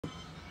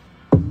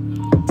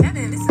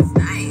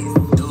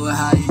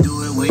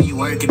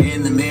work it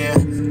in the mirror.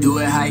 Do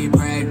it how you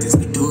practice,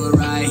 but do it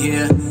right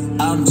here.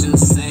 I'm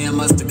just saying,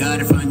 must have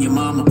got it from your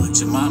mama, but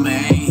your mama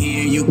ain't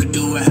here. You could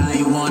do it how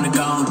you wanna,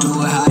 go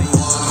do it how you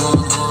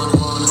wanna.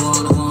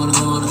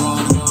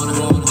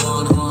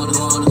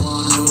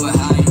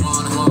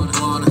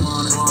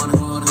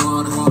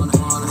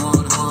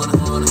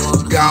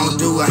 Gon'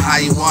 do it how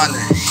you wanna,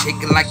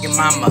 shake it like your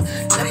mama.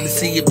 Let me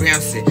see you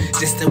bounce it,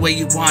 just the way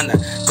you wanna.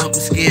 Don't be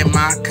scared,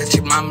 ma, cause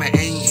your mama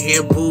ain't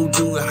here, boo.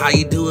 Do it how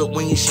you do it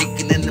when you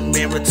shaking in the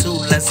mirror too.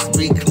 Let's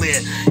be clear,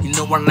 you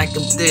know I like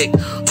them thick.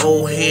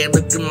 Old head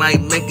looking like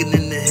Megan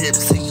in the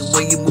hips. See the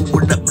way you move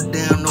it up and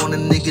down on a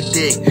nigga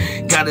dick.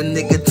 Got a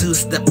nigga two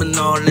stepping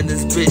all in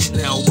this bitch.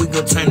 Now we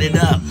gon' turn it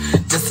up,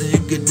 just so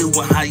you can do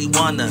it how you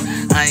wanna.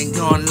 I ain't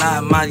gonna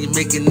lie, ma, you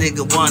make a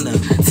nigga wanna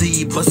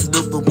see you bust it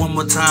open one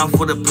more time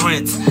for the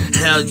prince.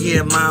 Hell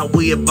yeah, ma,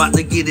 we about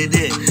to get it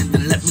in.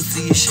 Then let me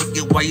see you shake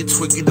it while you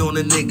twerk it on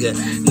a nigga.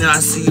 Now I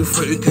see you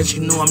flirting cause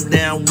you know I'm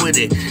down with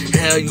it.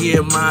 Hell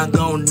yeah, ma,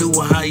 gon' do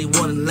it how you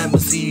wanna. Let me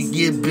see you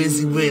get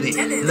busy with it.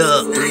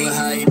 Look, do it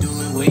how you do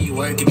it when you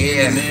work it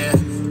in the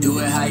mirror. Do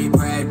it how you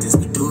practice,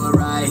 but do it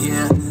right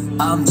here.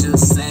 I'm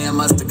just saying,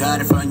 must have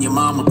got it from your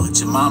mama, but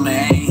your mama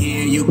ain't here.